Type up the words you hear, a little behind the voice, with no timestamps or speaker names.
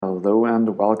Hello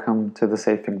and welcome to the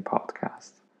Safing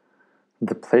Podcast,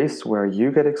 the place where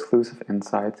you get exclusive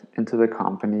insight into the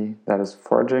company that is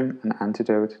forging an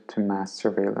antidote to mass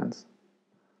surveillance.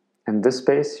 In this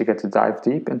space, you get to dive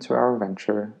deep into our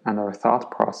venture and our thought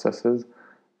processes,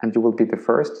 and you will be the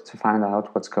first to find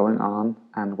out what's going on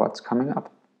and what's coming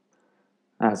up.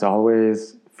 As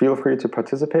always, feel free to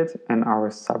participate in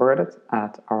our subreddit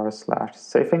at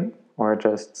r/safing, or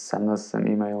just send us an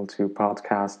email to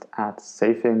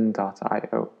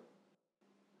podcast@safing.io.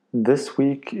 This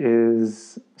week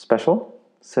is special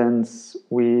since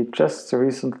we just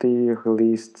recently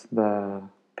released the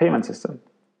payment system,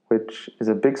 which is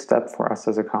a big step for us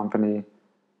as a company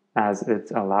as it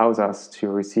allows us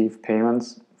to receive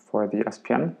payments for the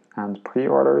SPN and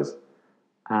pre-orders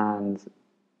and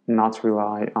not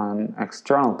rely on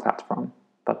external platform,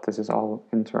 but this is all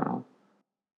internal.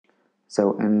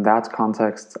 So in that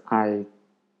context, I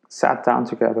sat down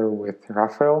together with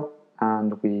Raphael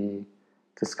and we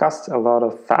discussed a lot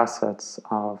of facets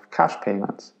of cash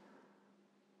payments.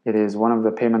 It is one of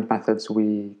the payment methods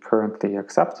we currently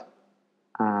accept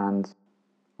and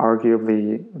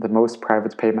arguably the most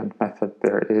private payment method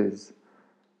there is.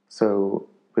 So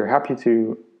we're happy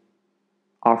to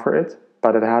offer it,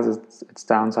 but it has its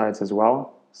downsides as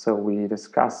well. So we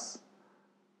discuss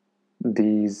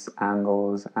these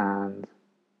angles, and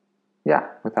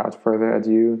without further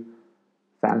ado,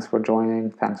 thanks for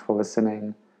joining, thanks for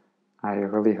listening. I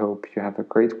really hope you have a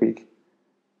great week.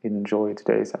 Enjoy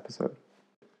today's episode.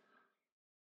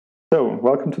 So,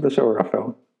 welcome to the show,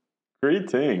 Raphael.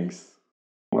 Greetings.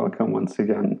 Welcome once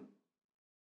again.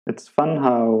 It's fun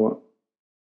how,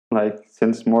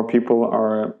 since more people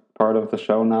are part of the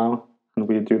show now, and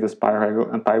we do this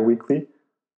bi-weekly,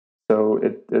 so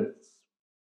it's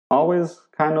always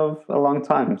kind of a long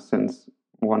time since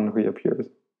one reappears.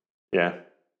 Yeah,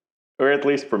 or at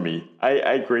least for me. I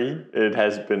agree. It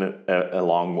has been a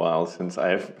long while since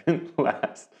I've been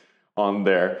last on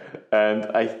there. And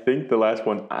I think the last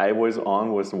one I was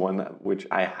on was the one which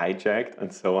I hijacked.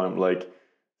 And so I'm like,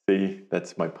 see,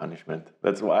 that's my punishment.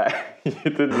 That's why you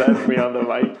didn't let me on the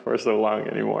mic for so long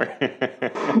anymore.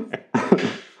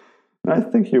 I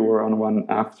think you were on one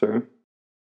after.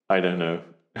 I don't know.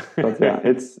 But yeah,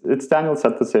 it's Daniel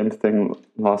said the same thing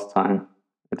last time.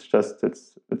 It's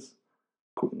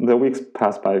the weeks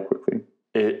pass by quickly.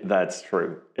 That's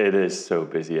true. It is so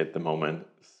busy at the moment.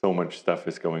 So much stuff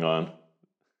is going on.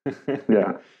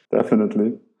 Yeah,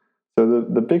 definitely. So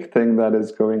the big thing that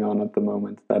is going on at the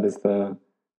moment, that is the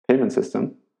payment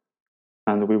system.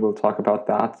 And we will talk about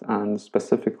that and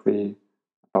specifically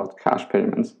about cash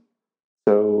payments.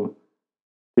 So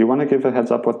do you want to give a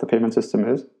heads up what the payment system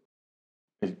is?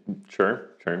 Sure.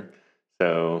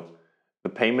 So the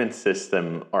payment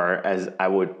system, or as I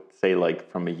would say,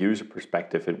 from a user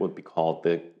perspective, it would be called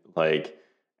the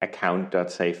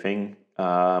account.safing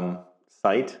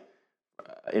site.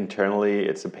 Internally,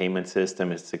 it's a payment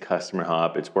system. It's a customer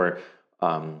hub. It's where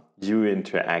you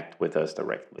interact with us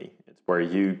directly. It's where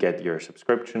you get your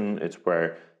subscription. It's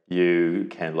where you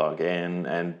can log in.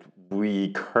 And we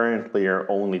currently are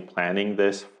only planning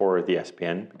this for the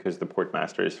SPN because the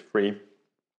Portmaster is free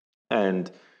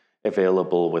and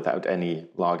available without any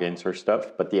logins or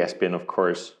stuff. But the SPN, of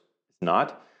course, is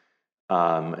not.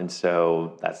 And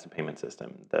so that's the payment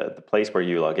system. The place where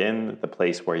you log in, the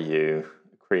place where you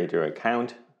create your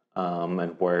account,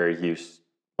 and where you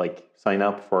sign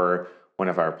up for one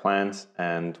of our plans,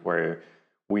 and where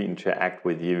we interact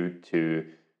with you to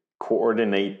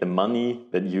coordinate the money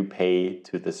that you pay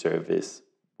to the service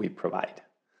we provide.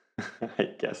 I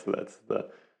guess that's the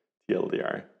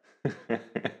TLDR.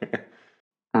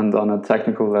 And on a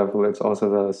technical level, it's also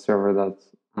the server that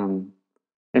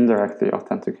indirectly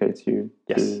authenticates you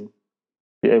to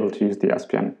be able to use the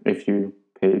SPN if you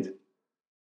paid.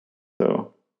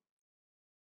 So,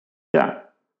 yeah,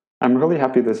 I'm really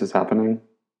happy this is happening.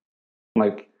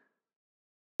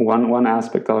 One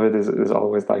aspect of it is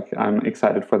always I'm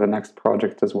excited for the next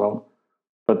project as well.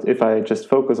 But if I just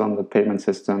focus on the payment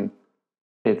system,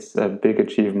 it's a big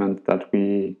achievement that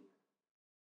we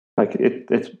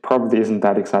it probably isn't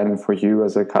that exciting for you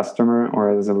as a customer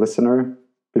or as a listener,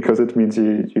 because it means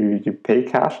you pay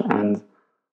cash, and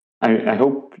I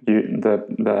hope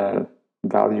the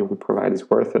value we provide is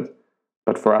worth it.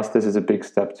 But for us, this is a big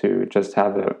step to just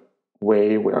have a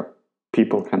way where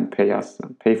people can pay us,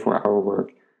 pay for our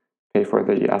work, pay for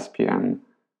the SPN,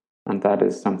 and that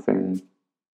is something,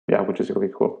 which is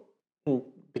really cool.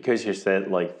 Because you said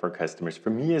for customers, for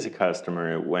me as a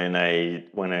customer, when I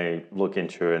look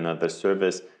into another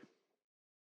service,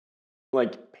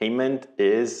 payment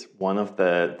is one of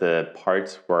the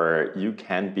parts where you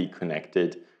can be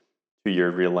connected to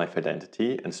your real life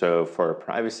identity. And so for a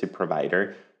privacy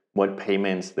provider, what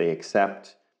payments they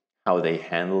accept, how they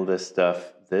handle this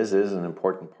stuff, this is an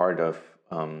important part of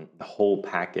the whole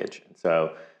package. And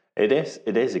so it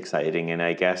is exciting, and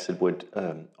I guess it would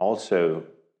also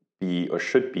be, or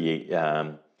should be,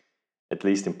 at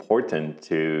least important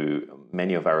to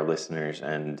many of our listeners,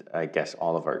 and I guess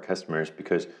all of our customers,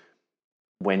 because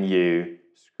when you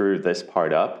screw this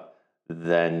part up,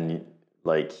 then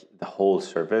like the whole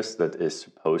service that is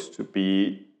supposed to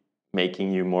be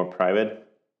making you more private,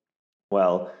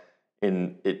 well,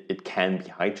 it can be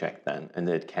hijacked then, and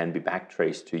it can be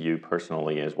backtraced to you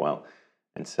personally as well.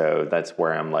 And so that's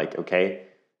where I'm like, okay,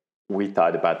 we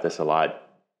thought about this a lot,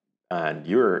 and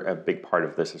you're a big part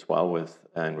of this as well with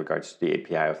in regards to the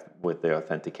API with the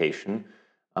authentication,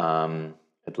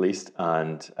 at least.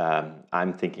 And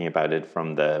I'm thinking about it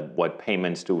from the what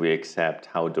payments do we accept,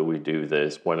 how do we do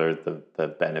this, what are the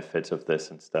benefits of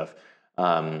this and stuff.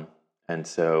 And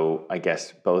so I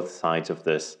guess both sides of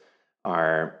this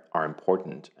are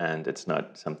important, and it's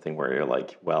not something where you're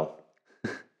like, well,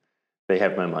 they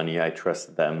have my money, I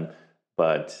trust them,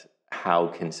 but how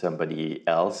can somebody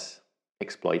else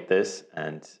exploit this?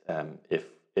 And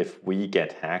if we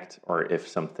get hacked, or if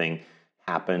something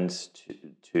happens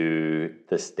to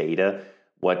this data,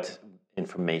 what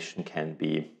information can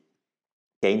be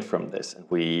gained from this? And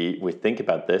we think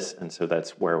about this, and so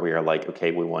that's where we are like,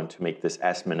 okay, we want to make this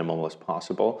as minimal as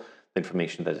possible, the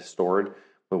information that is stored.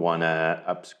 We want to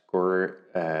obscure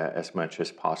as much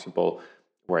as possible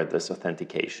where this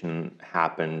authentication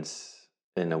happens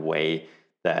in a way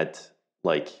that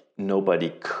like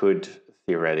nobody could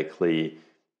theoretically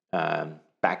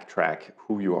backtrack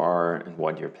who you are and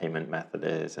what your payment method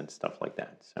is and stuff like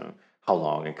that. So how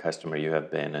long a customer you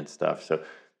have been and stuff. So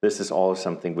this is all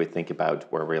something we think about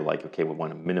where we're like, okay, we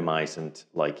want to minimize and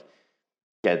like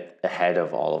get ahead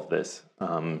of all of this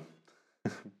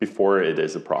before it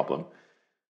is a problem.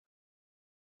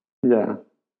 Yeah.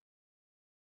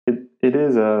 It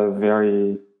is a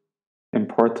very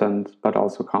important but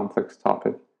also complex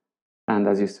topic. And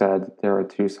as you said, there are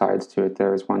two sides to it.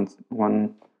 There is one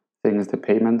thing is the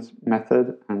payment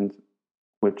method and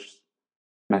which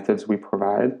methods we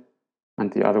provide.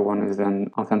 And the other one is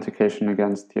then authentication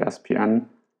against the SPN,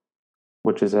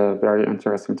 which is a very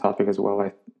interesting topic as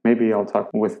well. Maybe I'll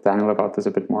talk with Daniel about this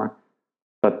a bit more.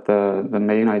 But the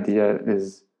main idea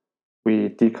is we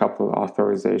decouple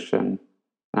authentication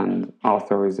and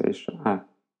authorization.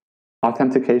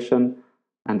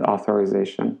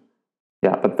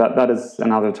 Yeah, but that is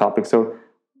another topic. So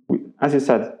as you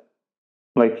said,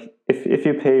 like if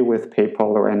you pay with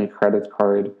PayPal or any credit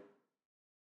card,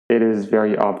 it is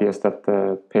very obvious that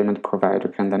the payment provider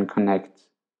can then connect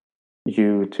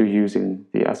you to using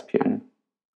the SPN.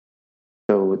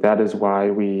 So that is why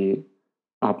we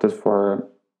opted for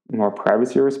more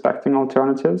privacy respecting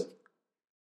alternatives.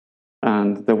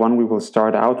 And the one we will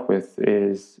start out with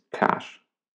is Cash.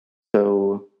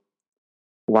 So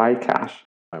why Cash?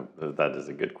 That is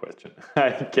a good question.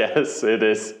 I guess it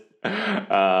is.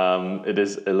 It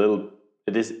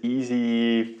is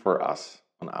easy for us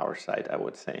on our side, I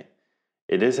would say.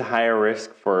 It is a higher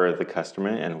risk for the customer,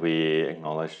 and we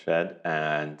acknowledge that,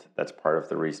 and that's part of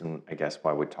the reason, I guess,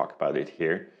 why we talk about it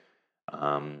here.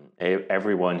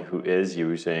 Everyone who is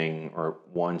using or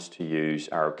wants to use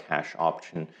our Cash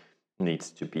option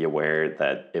needs to be aware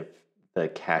that if the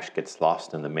cash gets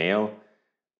lost in the mail,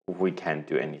 we can't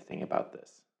do anything about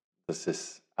this. This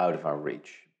is out of our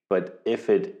reach. But if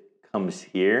it comes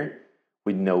here,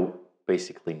 we know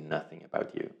basically nothing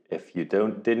about you. If you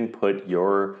didn't put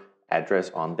your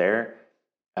address on there,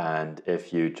 and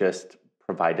if you just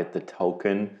provided the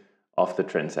token of the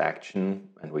transaction,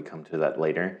 and we come to that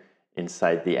later,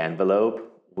 inside the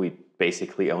envelope, we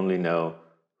basically only know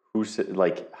who's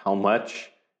like how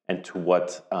much and to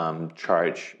what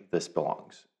charge this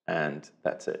belongs, and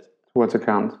that's it. What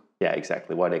account? Yeah,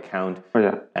 exactly. What account? Oh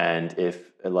yeah. And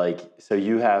if like so,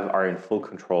 you are in full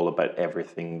control about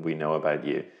everything we know about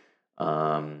you.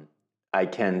 I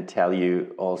can tell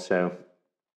you also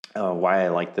why I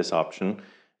like this option.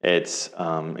 It's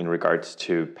in regards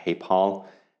to PayPal.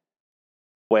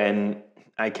 When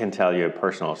I can tell you a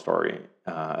personal story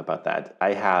about that.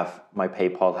 My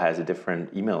PayPal has a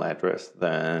different email address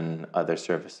than other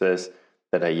services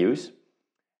that I use.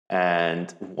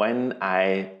 And when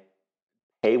I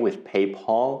pay with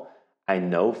PayPal, I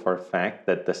know for a fact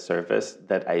that the service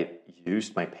that I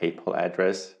used my PayPal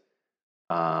address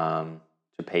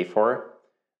to pay for,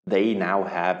 they now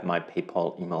have my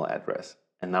PayPal email address.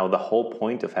 And now the whole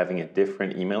point of having a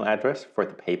different email address for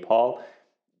the PayPal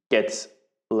gets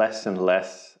less and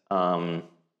less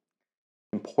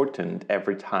important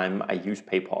every time I use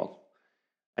PayPal.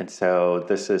 And so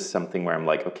this is something where I'm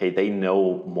like, okay, they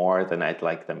know more than I'd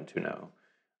like them to know,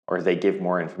 or they give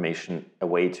more information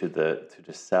away to the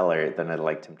seller than I'd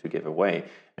like them to give away.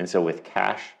 And so with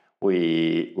cash,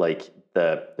 we like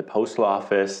the postal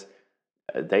office,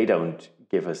 they don't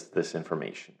give us this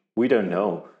information. We don't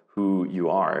know who you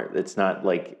are. It's not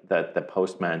like that the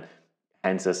postman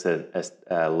hands us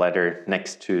a letter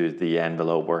next to the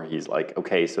envelope where he's like,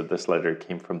 okay, so this letter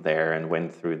came from there and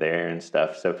went through there and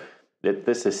stuff. So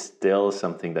this is still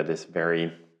something that is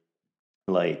very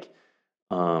like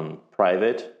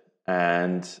private,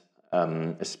 and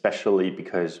especially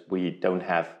because we don't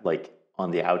have like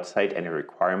on the outside any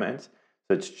requirements.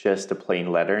 So it's just a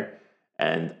plain letter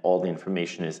and all the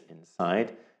information is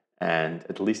inside. And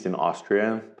at least in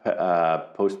Austria,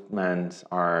 postmen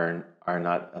are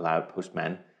not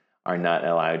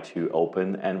allowed to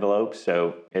open envelopes.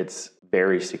 So it's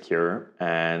very secure.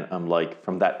 And I'm like,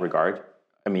 from that regard,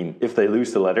 I mean, if they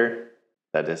lose the letter,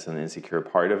 that is an insecure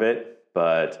part of it.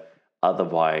 But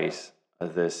otherwise,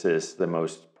 this is the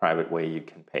most private way you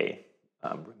can pay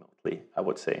remotely, I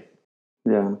would say.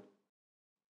 Yeah.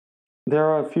 There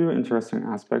are a few interesting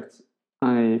aspects.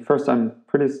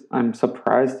 I'm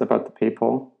surprised about the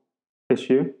PayPal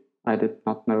issue. I did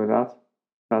not know that.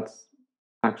 That's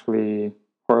actually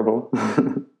horrible.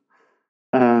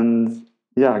 And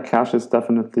yeah, cash is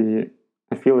definitely,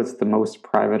 I feel it's the most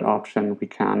private option we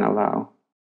can allow.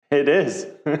 It is.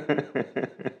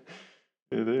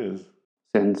 It is.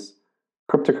 Since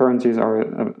cryptocurrencies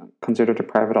are considered a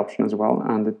private option as well,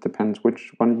 and it depends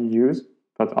which one you use,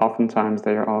 but oftentimes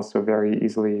they are also very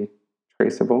easily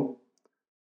traceable.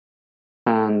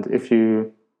 And if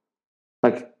you,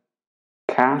 like,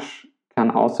 cash can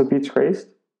also be traced.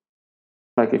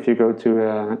 Like if you go to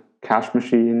a cash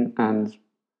machine and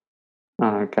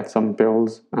get some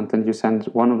bills, and then you send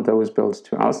one of those bills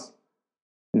to us,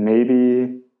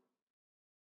 maybe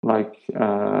like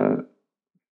a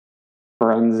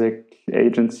forensic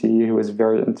agency who is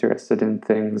very interested in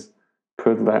things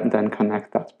could then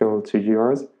connect that bill to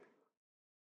yours.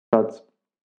 But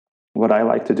what I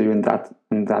like to do in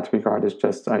that regard is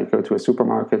just I go to a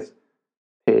supermarket,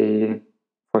 pay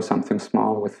for something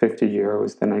small with 50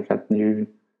 euros, then I get new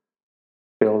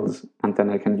bills, and then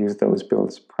I can use those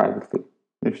bills privately,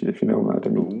 if you know what I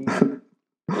mean.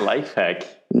 Life hack.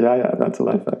 Yeah, that's a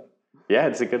life hack. Yeah,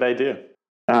 it's a good idea.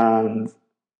 And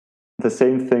the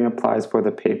same thing applies for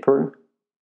the paper.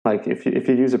 Like if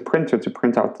you use a printer to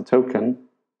print out the token,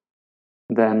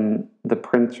 then the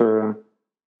printer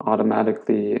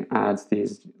automatically adds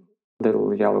these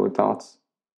little yellow dots.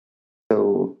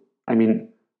 So, I mean,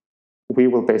 we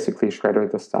will basically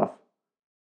shredder the stuff.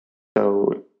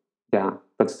 So, yeah,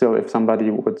 but still, if somebody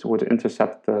would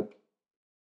intercept the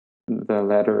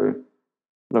letter,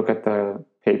 look at the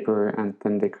paper, and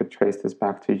then they could trace this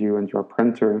back to you and your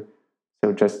printer.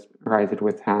 So just write it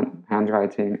with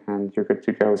handwriting, and you're good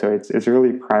to go. So it's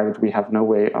really private. We have no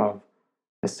way of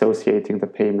associating the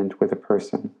payment with a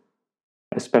person,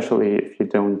 especially if you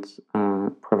don't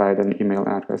provide an email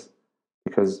address,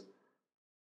 because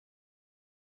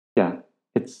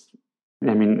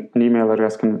an email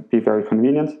address can be very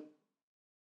convenient.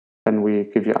 Then we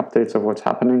give you updates of what's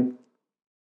happening.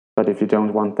 But if you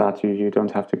don't want that, you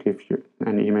don't have to give you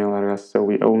an email address. So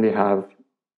we only have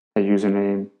a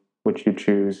username, which you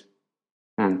choose,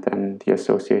 and then the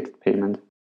associated payment.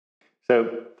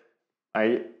 So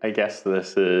I guess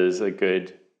this is a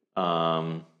good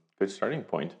starting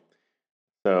point.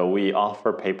 So we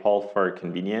offer PayPal for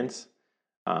convenience.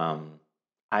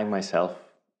 I myself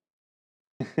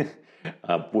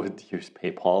would use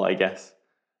PayPal, I guess.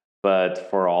 But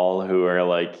for all who are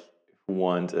who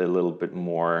want a little bit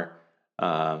more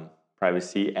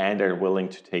privacy and are willing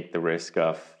to take the risk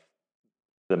of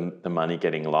the money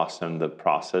getting lost in the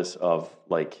process of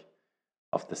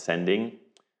the sending,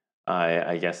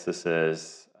 I guess this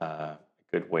is a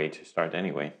good way to start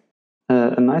anyway.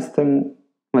 A nice thing,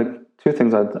 two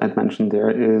things I'd mention there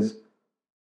is,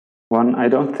 one, I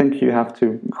don't think you have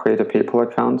to create a PayPal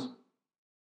account.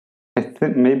 I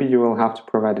think maybe you will have to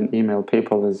provide an email.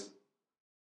 PayPal is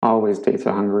always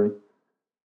data hungry.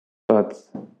 But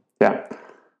yeah.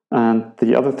 And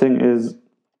the other thing is,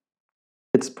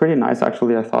 it's pretty nice,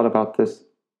 actually, I thought about this,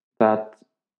 that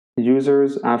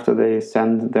users, after they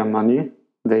send their money,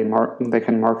 they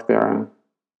can mark their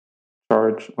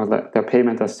charge or their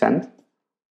payment as sent.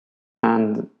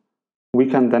 And we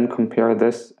can then compare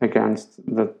this against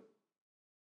the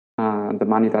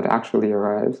money that actually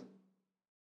arrives.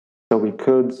 So we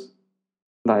could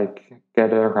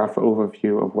get a rough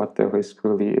overview of what the risk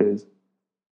really is.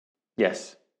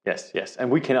 Yes, Yes. And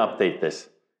we can update this.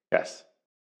 Yes.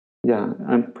 Yeah,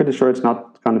 I'm pretty sure it's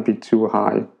not going to be too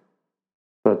high,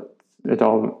 but it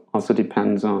all also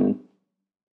depends on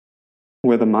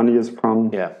where the money is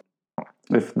from. Yeah.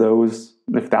 If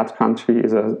that country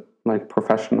is a like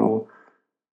professional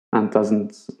and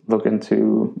doesn't look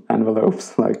into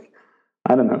envelopes, like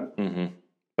I don't know. Mm-hmm.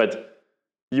 But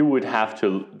you would have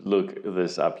to look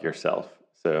this up yourself.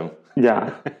 So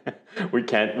yeah, we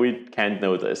can't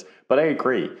know this. But I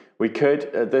agree. We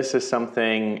could. This is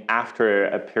something after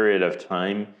a period of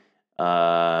time.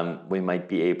 We might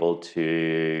be able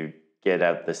to get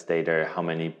out this data, how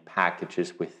many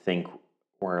packages we think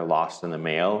were lost in the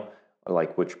mail, or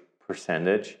like which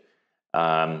percentage.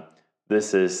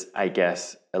 This is, I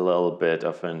guess, a little bit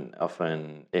of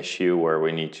an issue where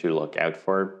we need to look out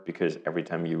for, because every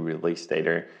time you release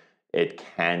data, it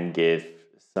can give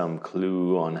some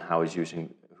clue on who's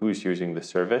using the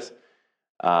service.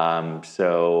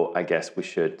 So I guess we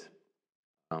should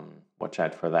watch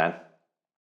out for that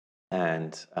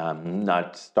and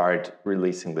not start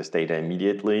releasing this data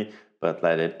immediately, but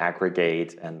let it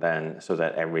aggregate, and then so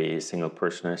that every single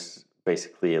person is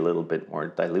basically a little bit more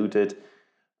diluted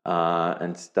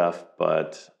and stuff.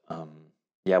 But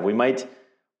yeah, we might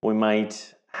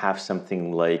have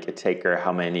something like a taker,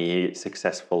 how many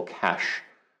successful cash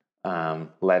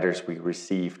letters we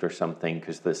received or something,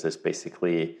 because this is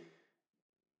basically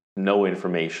no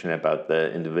information about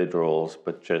the individuals,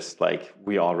 but just like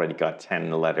we already got 10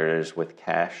 letters with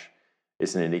cash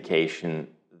is an indication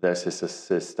this is a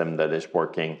system that is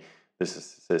working. This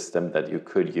is a system that you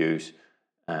could use.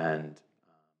 And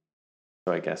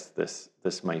so I guess this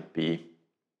might be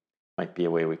a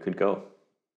way we could go.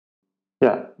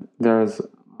 Yeah, there's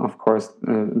of course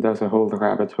there's a whole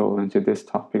rabbit hole into this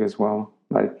topic as well.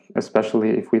 Like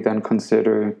especially if we then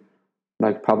consider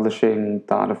like publishing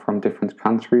data from different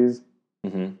countries,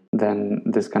 then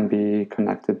this can be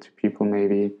connected to people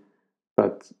maybe,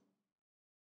 but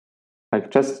like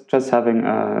just having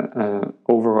a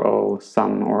overall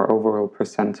sum or overall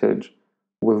percentage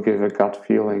will give a gut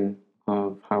feeling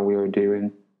of how we are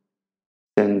doing.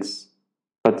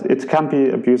 But it can be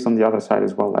abused on the other side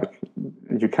as well. Like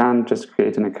you can just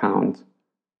create an account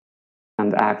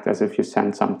and act as if you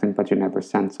sent something, but you never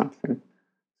sent something.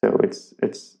 So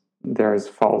there's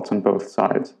faults on both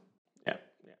sides. Yeah,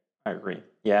 I agree.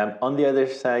 Yeah, on the other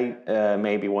side,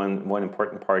 maybe one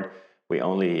important part, we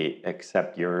only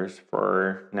accept yours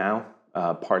for now,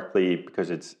 partly because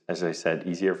it's, as I said,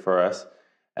 easier for us,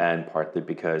 and partly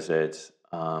because it's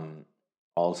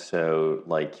also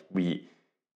like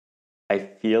I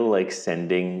feel like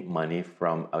sending money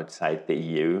from outside the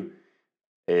EU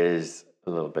is a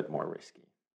little bit more risky.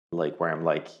 Like where I'm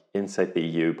like, inside the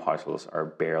EU, parcels are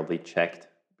barely checked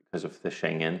because of the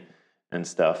Schengen and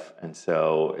stuff. And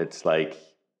so it's like,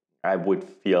 I would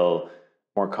feel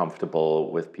more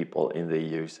comfortable with people in the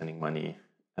EU sending money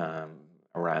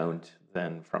around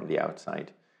than from the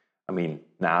outside. I mean,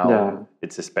 now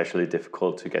it's especially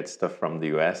difficult to get stuff from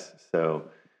the US. So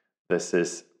this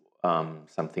is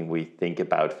something we think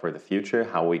about for the future,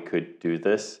 how we could do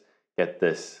this, get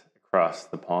this across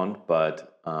the pond.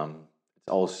 But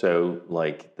it's also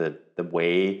like the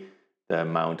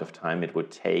amount of time it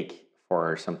would take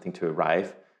for something to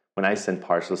arrive. When I sent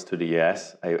parcels to the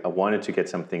US, I wanted to get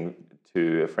something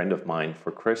to a friend of mine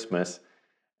for Christmas,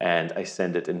 and I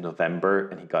sent it in November,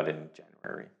 and he got it in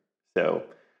January. So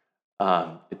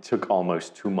it took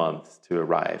almost 2 months to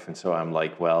arrive. And so I'm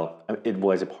like, well, it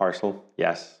was a parcel,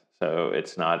 yes. So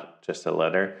it's not just a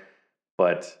letter,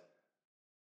 but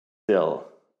still,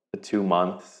 the 2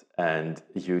 months, and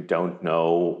you don't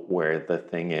know where the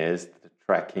thing is. The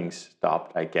tracking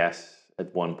stopped, I guess,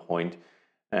 at one point,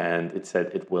 and it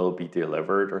said it will be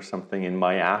delivered or something in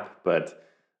my app, but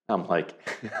I'm like,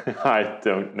 I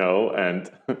don't know. And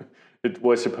it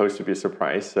was supposed to be a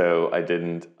surprise, so I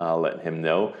didn't let him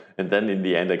know. And then in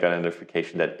the end, I got a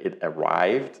notification that it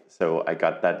arrived. So I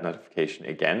got that notification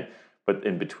again. But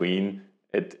in between,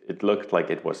 it looked like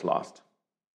it was lost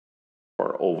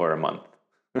for over a month.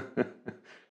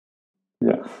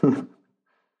 Yeah.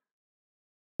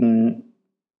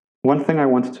 One thing I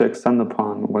wanted to extend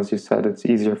upon was you said it's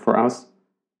easier for us.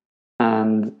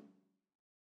 And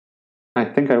I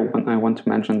think I want to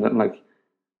mention that, like,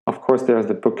 of course, there's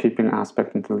the bookkeeping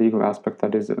aspect and the legal aspect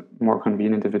that is more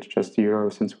convenient if it's just euro,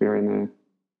 since we are in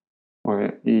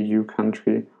an EU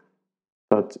country.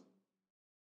 But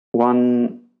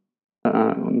one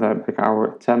that like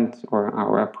our attempt or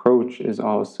our approach is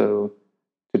also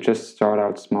to just start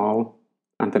out small,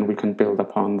 and then we can build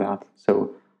upon that.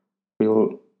 So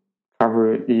we'll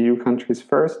cover EU countries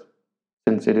first,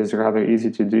 since it is rather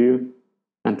easy to do,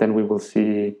 and then we will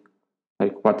see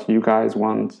like what you guys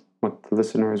want, what the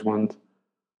listeners want,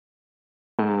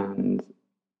 and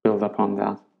build upon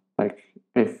that. Like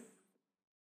if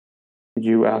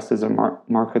US is a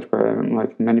market where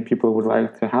like many people would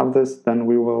like to have this, then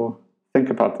we will think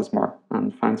about this more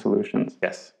and find solutions.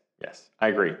 Yes, I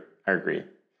agree.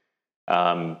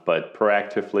 But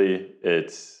proactively,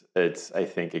 it's I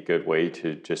think a good way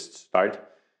to just start,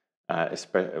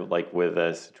 especially like with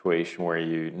a situation where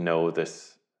you know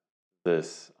this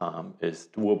is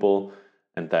doable,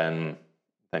 and then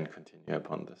continue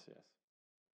upon this. Yes.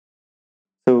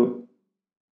 So,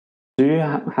 do you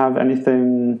have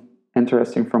anything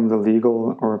interesting from the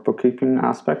legal or bookkeeping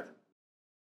aspect?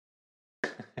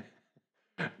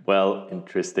 Well,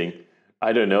 interesting.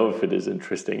 I don't know if it is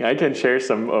interesting. I can share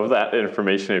some of that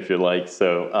information if you like.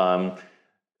 So,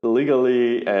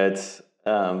 legally, it's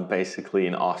basically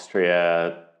in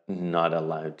Austria not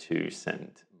allowed to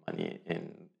send money in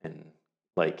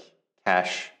like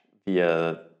cash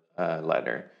via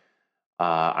letter.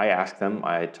 I asked them,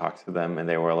 I talked to them, and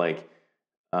they were like,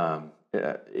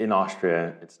 in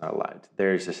Austria, it's not allowed.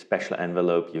 There's a special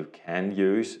envelope you can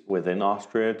use within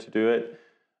Austria to do it.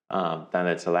 Then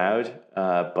it's allowed,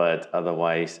 but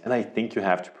otherwise, and I think you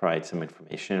have to provide some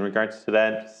information in regards to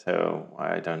that. So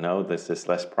I don't know, this is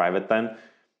less private then.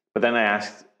 But then I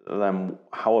asked them,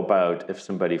 how about if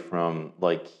somebody from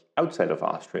like outside of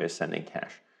Austria is sending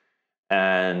cash?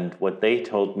 And what they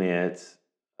told me is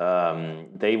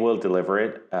they will deliver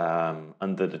it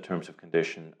under the terms of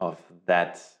condition of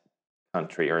that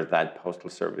country or that postal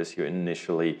service you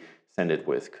initially send it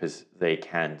with, because they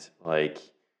can't, like,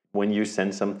 when you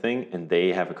send something and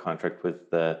they have a contract with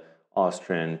the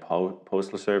Austrian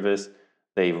postal service,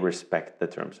 they respect the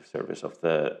terms of service of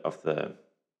the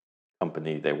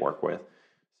company they work with.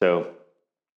 So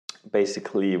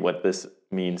basically what this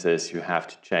means is you have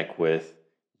to check with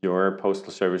your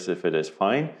postal service if it is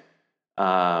fine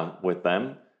with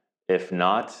them. If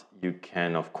not, you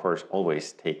can of course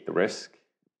always take the risk,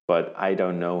 but I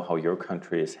don't know how your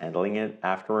country is handling it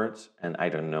afterwards, and I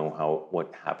don't know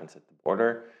what happens at the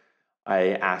border.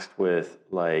 I asked with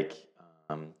like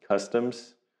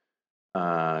customs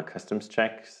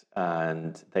checks,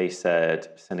 and they said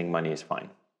sending money is fine,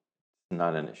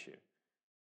 not an issue.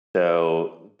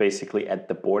 So basically at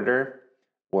the border,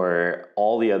 where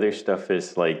all the other stuff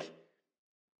is like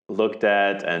looked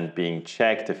at and being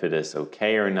checked if it is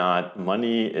okay or not,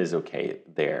 money is okay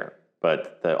there.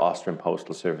 But the Austrian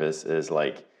Postal Service is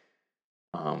like,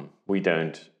 we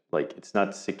don't, like, it's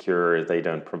not secure. They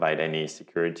don't provide any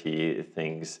security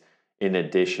things. In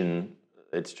addition,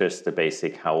 it's just the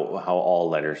basic how all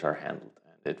letters are handled.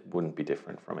 And it wouldn't be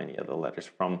different from any other letters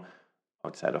from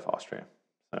outside of Austria.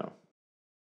 So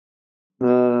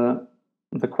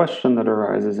the question that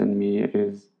arises in me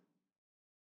is,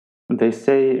 they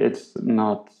say it's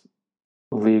not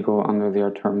legal under their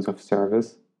terms of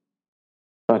service,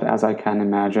 but as I can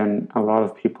imagine, a lot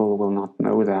of people will not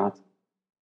know that.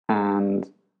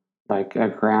 And like a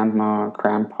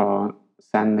grandpa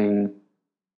sending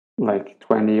like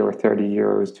 20 or 30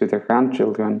 euros to their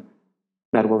grandchildren,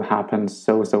 that will happen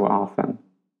so often.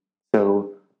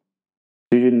 So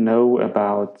do you know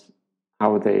about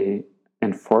how they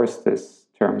enforce this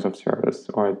terms of service,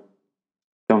 or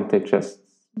don't they just,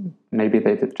 maybe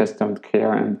they just don't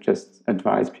care and just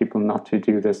advise people not to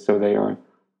do this so they are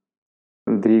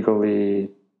legally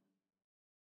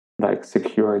like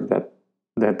secured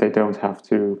that they don't have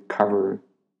to cover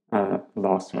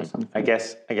loss or something? I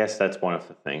guess that's one of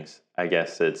the things. I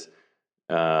guess it's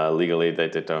legally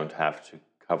that they don't have to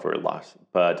cover loss,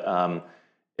 but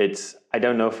I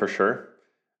don't know for sure.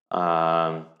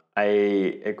 I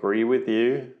agree with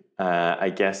you. I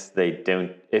guess they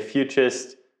don't. If you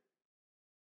just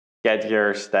get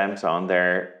your stamps on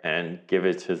there and give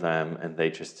it to them and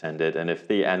they just send it, and if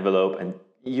the envelope, and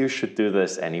you should do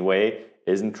this anyway,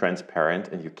 isn't transparent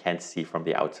and you can't see from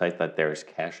the outside that there's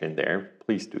cash in there,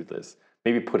 please do this.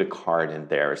 Maybe put a card in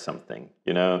there or something,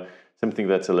 something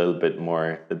that's a little bit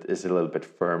more, that is a little bit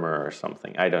firmer or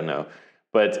something. I don't know.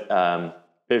 But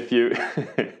if you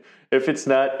if it's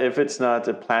not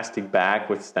a plastic bag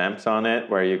with stamps on it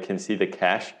where you can see the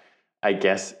cash, I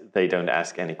guess they don't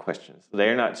ask any questions.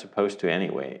 They're not supposed to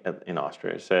anyway in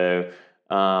Austria. So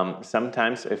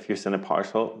sometimes if you send a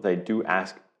parcel, they do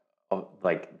ask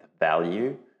like the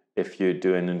value if you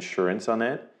do an insurance on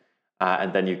it,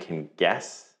 and then you can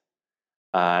guess.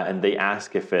 And they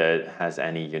ask if it has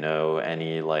any,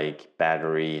 any like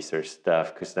batteries or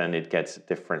stuff, because then it gets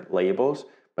different labels.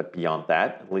 But beyond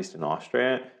that, at least in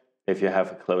Austria, if you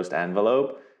have a closed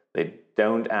envelope, they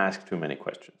don't ask too many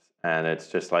questions. And it's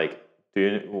just like, do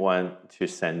you want to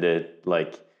send it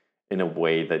like in a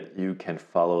way that you can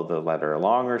follow the letter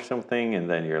along or something? And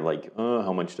then you're like, oh,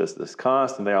 how much does this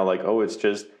cost? And they're all like, oh, it's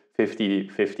just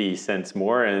 50 cents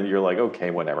more. And you're like,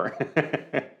 okay, whatever.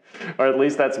 Or at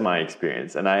least that's my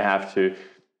experience. And I have to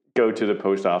go to the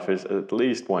post office at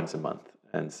least once a month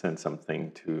and send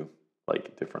something to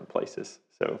like different places.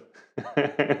 So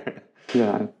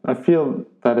Yeah, I feel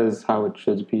that is how it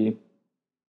should be.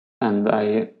 And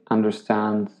I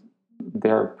understand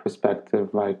their perspective,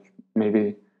 like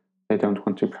maybe they don't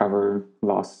want to cover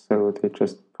loss, so they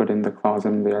just put in the clause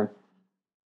in there.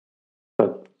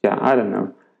 But yeah, I don't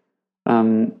know.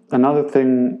 Another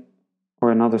thing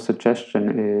or another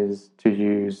suggestion is to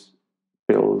use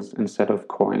bills instead of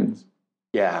coins.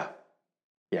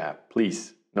 yeah,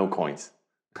 please, no coins.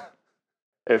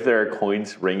 If there are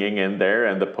coins ringing in there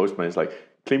and the postman is like,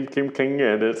 cling, cling, cling,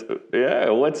 and it's, yeah,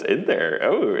 what's in there?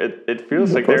 Oh, it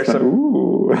feels like there's some...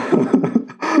 Ooh.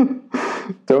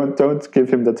 Don't give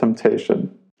him the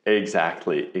temptation.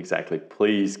 Exactly.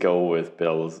 Please go with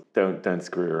bills. Don't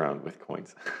screw around with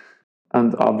coins.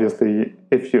 And obviously,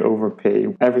 if you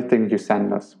overpay, everything you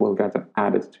send us will get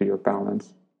added to your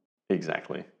balance.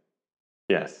 Exactly.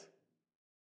 Yes.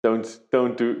 Don't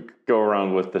go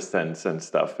around with the cents and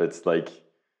stuff. It's like,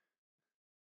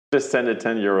 just send a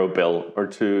 10 euro bill or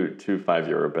two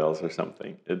 €5 bills or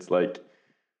something. It's like,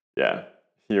 yeah,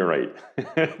 you're right.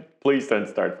 Please don't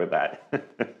start with that.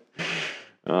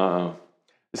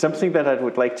 Something that I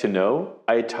would like to know,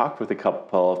 I talked with a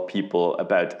couple of people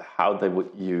about how they would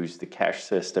use the cash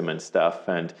system and stuff.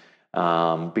 And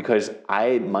because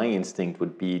my instinct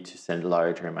would be to send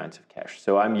larger amounts of cash.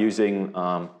 So I'm using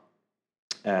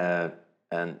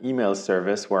an email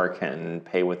service where I can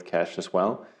pay with cash as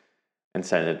well and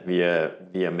send it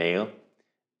via mail.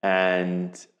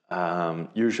 And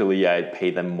usually I'd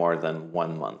pay them more than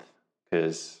 1 month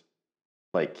because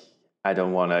like I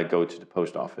don't want to go to the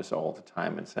post office all the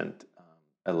time and send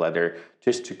a letter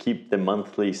just to keep the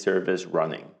monthly service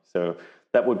running. So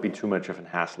that would be too much of a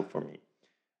hassle for me.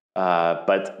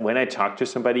 But when I talked to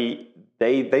somebody,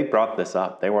 they brought this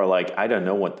up. They were like, I don't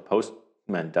know what the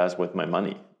postman does with my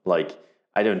money. Like,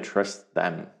 I don't trust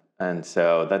them. And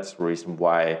so that's the reason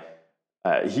why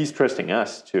he's trusting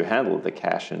us to handle the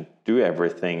cash and do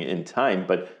everything in time.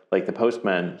 But like the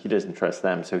postman, he doesn't trust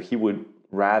them. So he would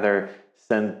rather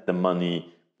send the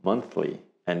money monthly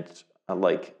and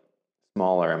like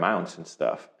smaller amounts and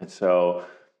stuff. And so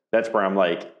that's where I'm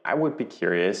like, I would be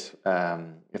curious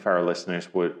if our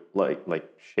listeners would like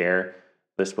share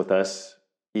this with us,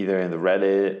 either in the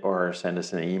Reddit or send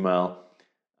us an email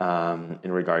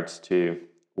in regards to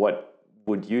what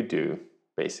would you do,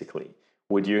 basically.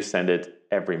 Would you send it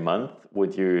every month?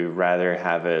 Would you rather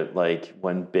have it like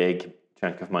one big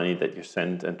chunk of money that you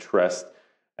send and trust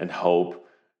and hope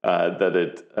that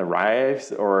it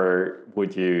arrives? Or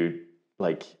would you,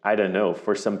 like, I don't know,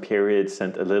 for some period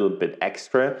send a little bit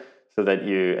extra so that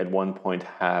you at one point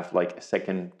have like a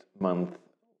second month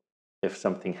if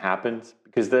something happens?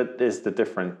 Because that is the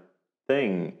different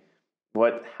thing.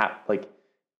 Like,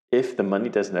 if the money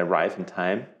doesn't arrive in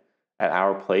time at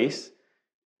our place,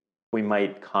 we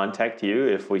might contact you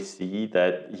if we see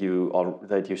that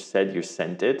you said you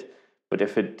sent it. But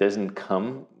if it doesn't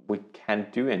come, we can't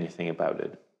do anything about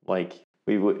it. Like,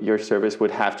 your service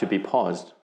would have to be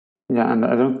paused. Yeah, and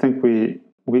I don't think we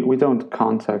don't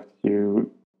contact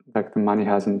you like the money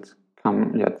hasn't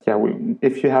come yet. Yeah,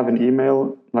 if you have an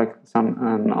email like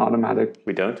an automatic.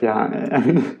 We don't. Yeah, I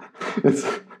mean,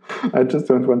 I just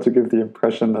don't want to give the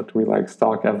impression that we like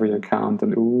stalk every account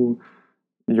and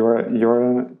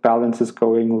your balance is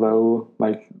going low.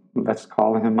 Like, let's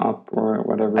call him up or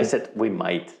whatever. I said we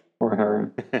might. Or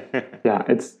her. Yeah,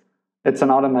 it's an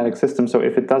automatic system. So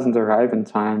if it doesn't arrive in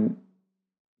time,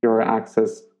 your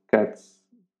access gets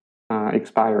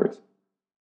expired,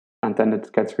 and then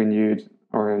it gets renewed,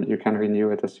 or you can renew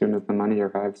it as soon as the money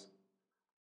arrives.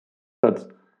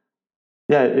 But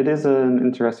yeah, it is an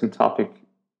interesting topic,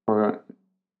 or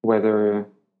whether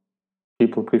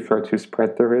people prefer to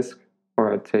spread the risk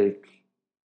or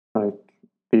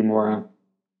be more.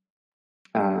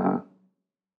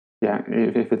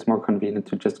 If it's more convenient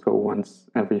to just go once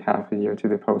every half a year to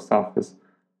the post office.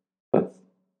 But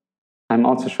I'm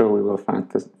also sure we will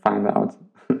find out.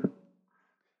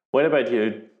 What about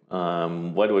you?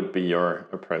 What would be your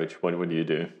approach? What would you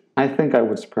do? I think I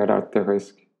would spread out the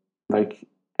risk. Like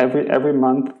every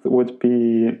month would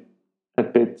be a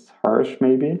bit harsh,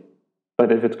 maybe.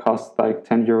 But if it costs like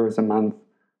 10 euros a month,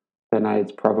 then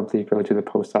I'd probably go to the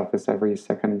post office every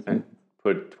second. And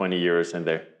put 20 euros in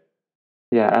there.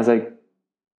 Yeah, as I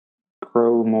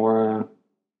grow more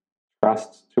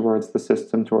trust towards the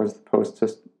system, towards the post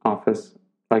office.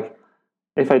 Like,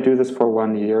 if I do this for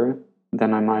 1 year,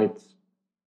 then I might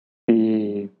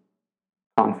be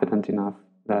confident enough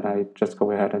that I just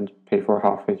go ahead and pay for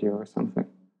half a year or something.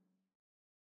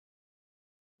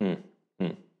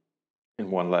 In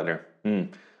one letter.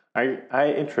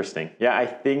 Interesting. Yeah, I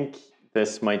think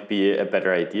this might be a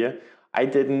better idea. I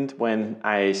didn't, when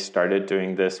I started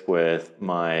doing this with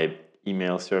my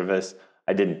email service,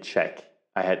 I didn't check.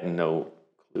 I had no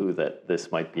clue that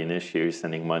this might be an issue,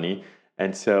 sending money.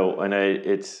 And so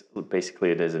it's basically,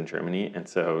 it is in Germany. And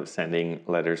so sending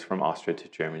letters from Austria to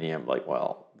Germany, I'm like,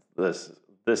 well, this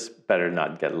better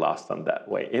not get lost on that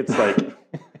way. It's like,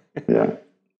 yeah.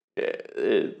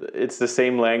 It's the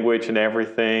same language and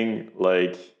everything.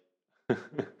 Like,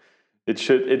 it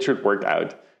should work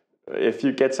out. If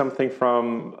you get something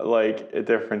from like a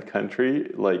different country,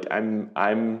 like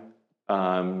I'm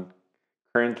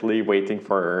currently waiting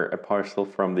for a parcel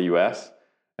from the US,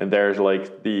 and there's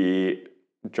like the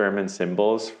German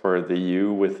symbols for the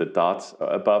U with the dots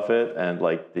above it and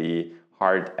like the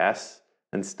hard S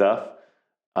and stuff.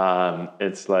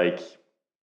 It's like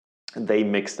they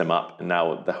mix them up, and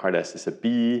now the hard S is a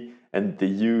B and the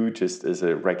U just is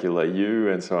a regular U.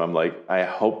 And so I'm like, I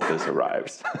hope this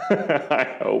arrives.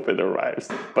 I hope it arrives,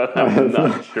 but I'm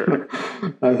not sure.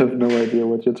 I have no idea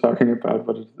what you're talking about,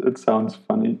 but it sounds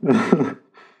funny.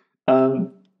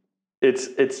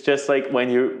 It's just like when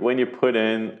you put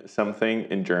in something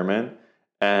in German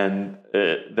and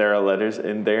there are letters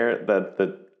in there that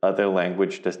the other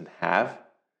language doesn't have.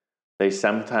 They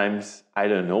sometimes, I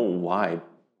don't know why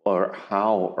or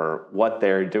how or what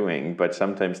they're doing, but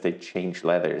sometimes they change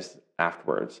letters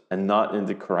afterwards and not in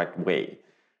the correct way.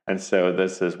 And so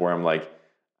this is where I'm like,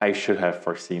 I should have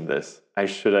foreseen this. I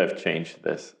should have changed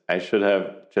this. I should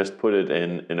have just put it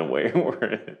in a way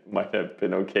where it might have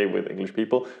been okay with English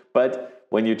people. But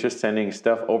when you're just sending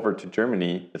stuff over to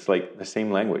Germany, it's like the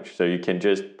same language. So you can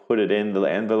just put it in the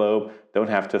envelope, don't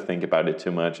have to think about it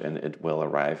too much, and it will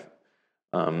arrive.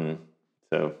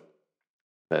 So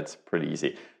that's pretty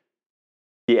easy.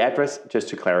 The address, just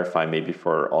to clarify maybe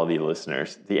for all the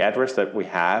listeners, the address that we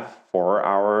have for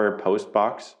our post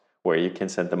box where you can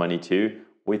send the money to,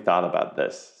 we thought about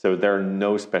this. So there are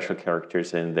no special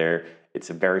characters in there.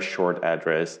 It's a very short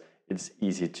address. It's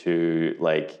easy to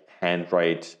like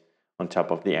handwrite on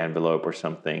top of the envelope or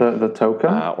something. The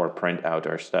token? Or print out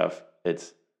our stuff.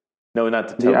 No, not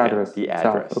the token. The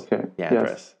address. Okay. The address.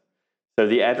 Yes. So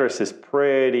the address is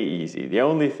pretty easy. The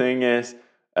only thing is,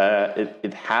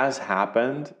 it has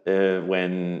happened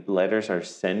when letters are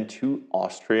sent to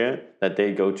Austria that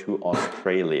they go to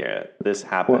Australia. This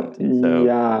happened. Well, so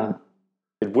yeah.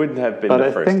 It wouldn't have been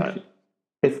the first time.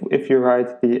 If you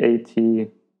write the AT,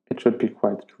 it should be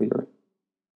quite clear.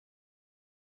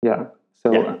 Yeah.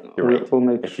 So yeah, you're right. We'll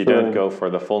make if you don't go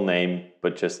for the full name,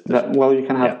 but just that, well, you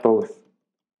can have both.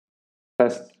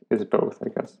 Best is both, I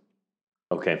guess.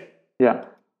 Okay. Yeah.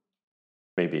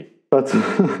 Maybe. But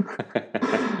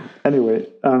anyway,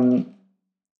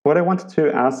 what I wanted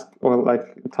to ask or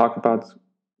like talk about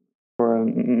for a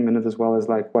minute as well is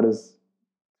like what is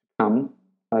come,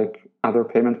 like other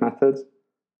payment methods.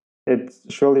 It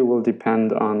surely will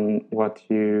depend on what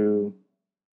you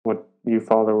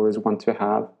followers want to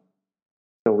have.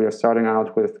 So we are starting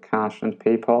out with cash and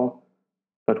PayPal,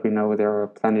 but we know there are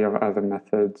plenty of other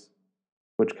methods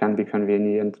which can be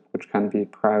convenient, which can be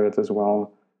private as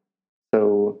well.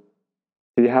 So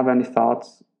do you have any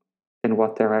thoughts in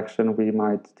what direction we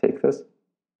might take this?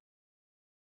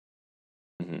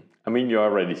 Mm-hmm. I mean, you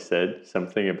already said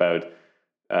something about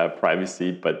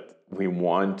privacy, but we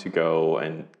want to go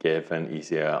and give an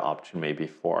easier option maybe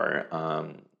for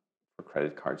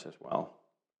credit cards as well,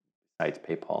 besides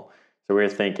PayPal. So we're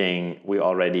thinking we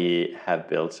already have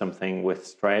built something with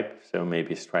Stripe, so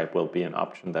maybe Stripe will be an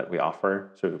option that we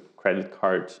offer, so credit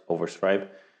cards over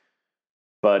Stripe.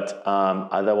 But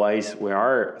otherwise, we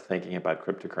are thinking about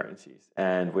cryptocurrencies,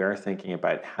 and we are thinking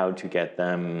about how to get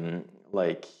them,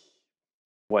 like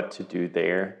what to do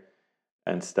there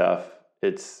and stuff.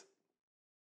 It's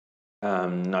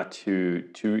not too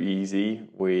easy.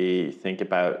 We think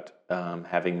about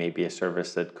having maybe a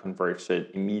service that converts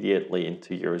it immediately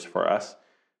into euros for us,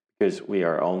 because we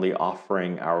are only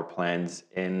offering our plans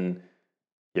in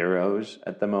euros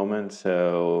at the moment.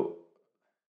 So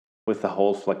with the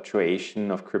whole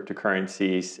fluctuation of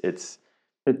cryptocurrencies,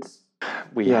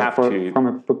 we have to from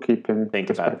a bookkeeping think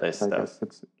about this stuff. I guess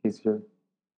it's easier.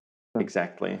 Yeah.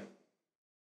 Exactly.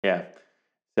 Yeah.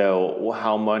 So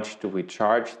how much do we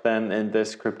charge then in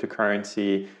this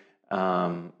cryptocurrency?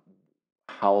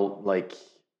 How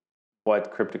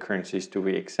what cryptocurrencies do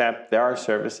we accept. There are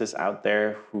services out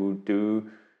there who do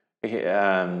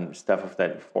stuff of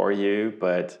that for you,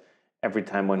 but every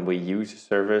time when we use a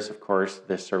service, of course,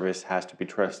 the service has to be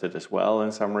trusted as well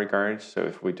in some regards. So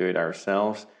if we do it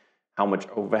ourselves, how much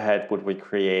overhead would we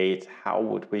create? How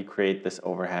would we create this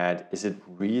overhead? Is it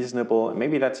reasonable? And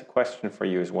maybe that's a question for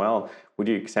you as well. Would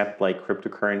you accept like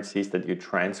cryptocurrencies that you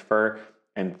transfer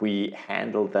and we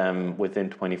handle them within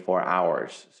 24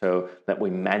 hours so that we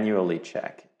manually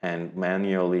check and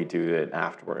manually do it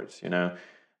afterwards,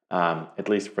 at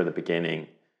least for the beginning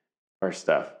or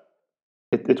stuff?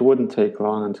 It wouldn't take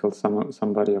long until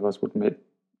somebody of us would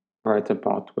write a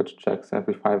bot which checks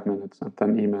every 5 minutes and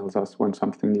then emails us when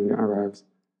something new arrives.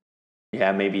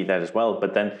 Yeah, maybe that as well.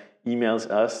 But then emails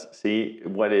us, see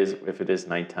what is, if it is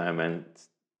nighttime and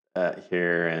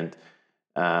here, and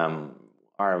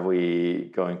are we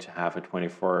going to have a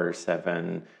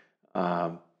 24/7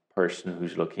 person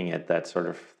who's looking at that sort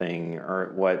of thing,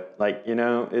 or what? Like,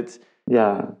 it's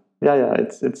yeah.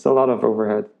 It's a lot of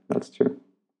overhead. That's true.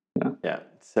 Yeah.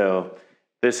 So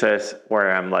this is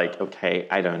where I'm like, okay,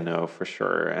 I don't know for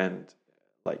sure, and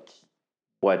like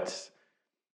what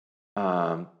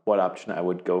option I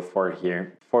would go for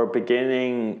here. For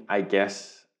beginning, I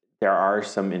guess there are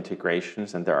some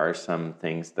integrations and there are some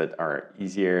things that are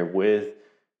easier with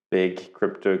big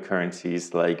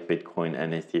cryptocurrencies like Bitcoin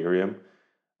and Ethereum,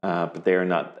 but they are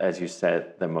not, as you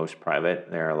said, the most private.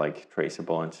 They're like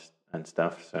traceable and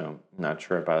stuff. So I'm not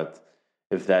sure about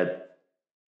if that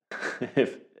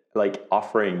if like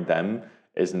offering them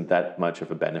isn't that much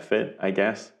of a benefit, I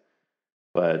guess.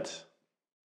 But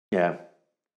yeah.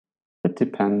 It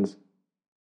depends.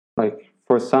 Like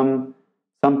for some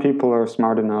people are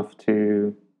smart enough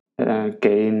to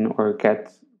gain or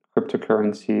get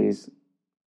cryptocurrencies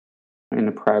in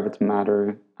a private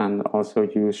manner and also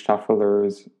use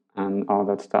shufflers and all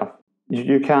that stuff.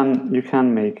 You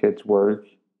can make it work,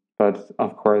 but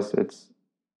of course it's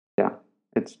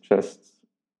just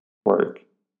work.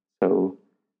 So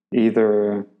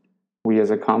either we as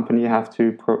a company have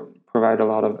to provide a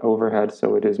lot of overhead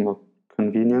so it is more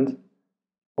convenient,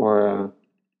 or a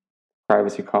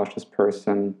privacy cautious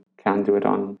person can do it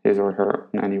on his or her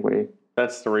own anyway.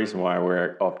 That's the reason why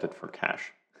we're opted for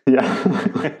cash.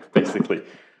 Yeah. Basically.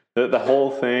 The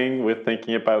whole thing with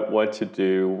thinking about what to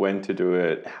do, when to do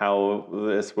it, how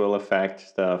this will affect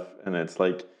stuff. And it's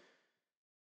like,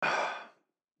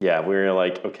 yeah, we're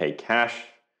like, okay, cash,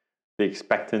 the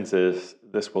expectancy is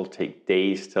this will take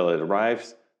days till it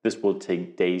arrives. This will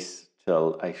take days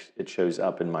till it shows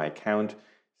up in my account.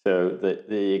 So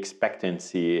the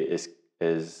expectancy is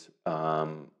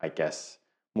I guess,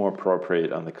 more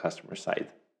appropriate on the customer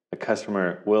side. The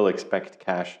customer will expect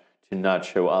cash to not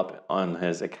show up on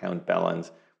his account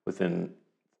balance within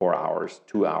 4 hours,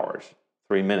 2 hours,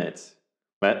 3 minutes.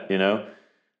 But,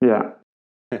 Yeah.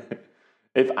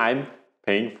 if I'm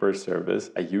paying for a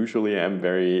service, I usually am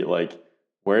very like,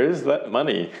 where is that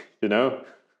money?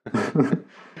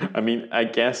 I mean, I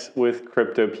guess with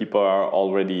crypto, people are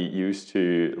already used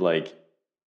to like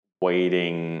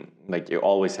waiting, like you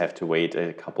always have to wait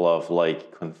a couple of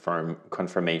like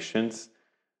confirmations.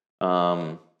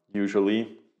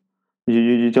 Usually,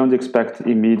 You don't expect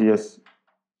immediate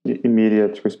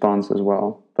response as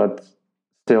well, but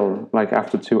still, like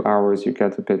after 2 hours, you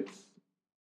get a bit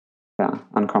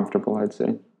uncomfortable, I'd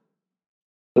say.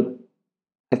 But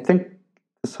I think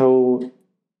this whole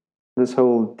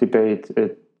debate,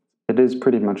 it is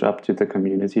pretty much up to the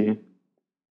community.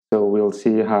 So we'll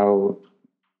see how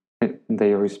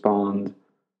they respond.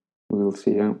 We'll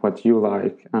see what you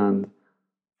like, and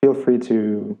feel free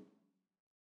to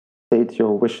state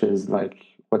your wishes, like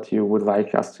what you would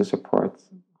like us to support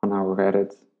on our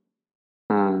Reddit,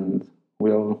 and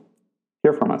we'll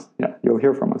hear from us. Yeah, you'll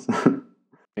hear from us.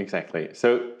 Exactly.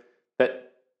 So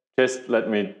that just let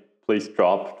me please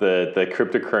drop the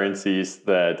cryptocurrencies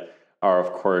that are,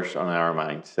 of course, on our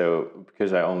mind. So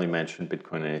because I only mentioned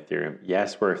Bitcoin and Ethereum,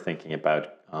 yes, we're thinking about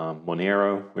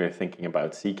Monero. We're thinking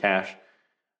about Zcash.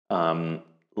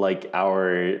 Like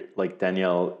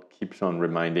Daniel keeps on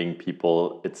reminding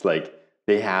people, it's like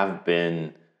they have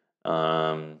been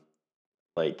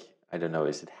like, I don't know,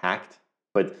 is it hacked?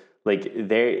 But like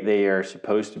they are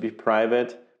supposed to be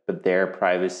private, but their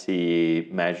privacy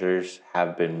measures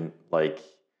have been like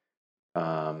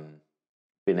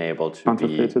been able to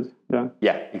be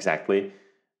exactly.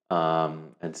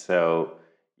 And so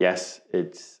yes,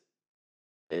 it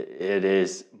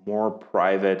is more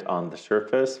private on the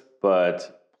surface,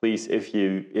 but please, if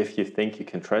you think you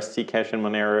can trust Zcash and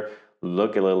Monero,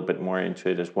 look a little bit more into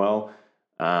it as well.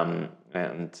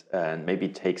 and maybe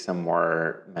take some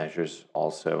more measures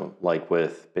also, like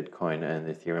with Bitcoin and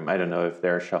Ethereum. I don't know if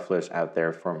there are shufflers out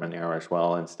there for Monero as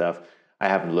well and stuff. I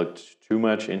haven't looked too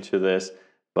much into this,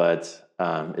 but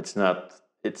it's not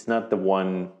the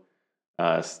one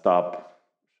stop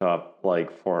shop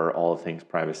like for all things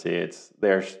privacy.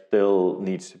 There still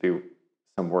needs to be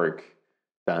some work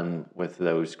done with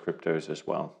those cryptos as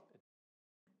well.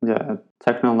 Yeah,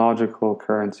 technological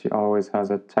currency always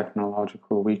has a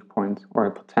technological weak point or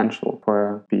a potential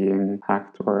for being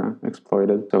hacked or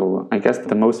exploited. So I guess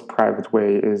the most private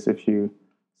way is if you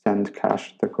send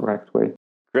cash the correct way.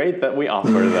 Great that we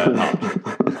offer that option.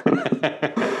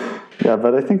 Yeah,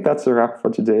 but I think that's a wrap for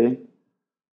today.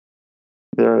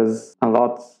 There is a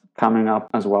lot coming up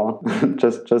as well.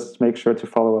 just make sure to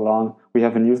follow along. We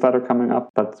have a newsletter coming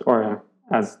up,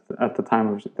 as at the time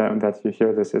of that you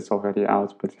hear this, it's already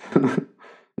out. But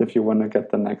if you want to get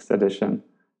the next edition,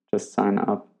 just sign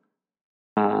up.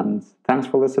 And thanks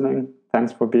for listening.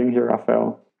 Thanks for being here,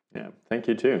 Raphael. Yeah, thank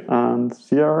you too. And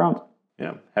see you around.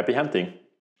 Yeah, happy hunting.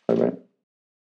 Bye-bye.